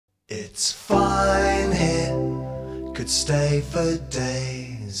It's fine here, could stay for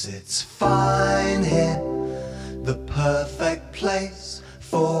days. It's fine here, the perfect place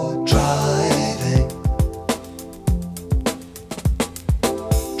for driving.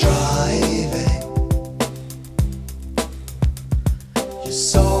 Driving. You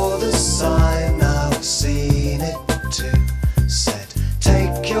saw the sign, now I've seen it too. Said,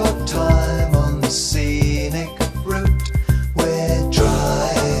 take your time on the scenic route. We're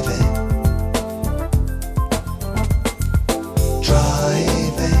driving.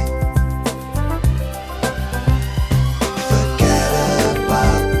 Driving. Forget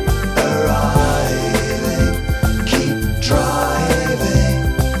about arriving. Keep driving.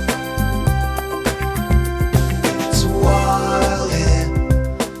 It's wild here,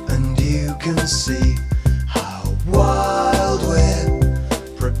 and you can see how wild we're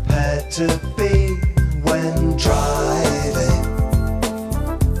prepared to be when driving.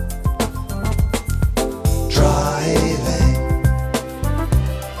 Driving.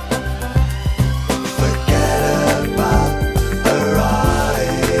 Forget about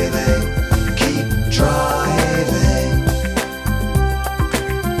arriving. Keep driving.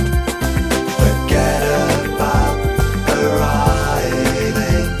 Forget about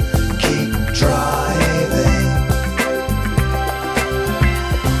arriving. Keep driving.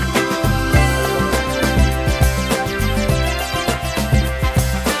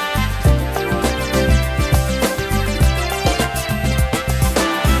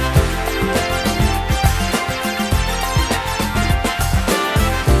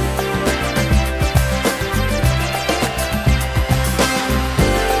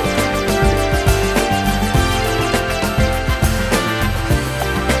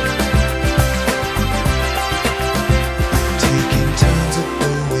 Taking turns at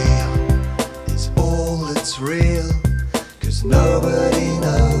the wheel is all that's real, 'cause nobody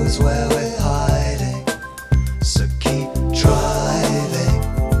knows where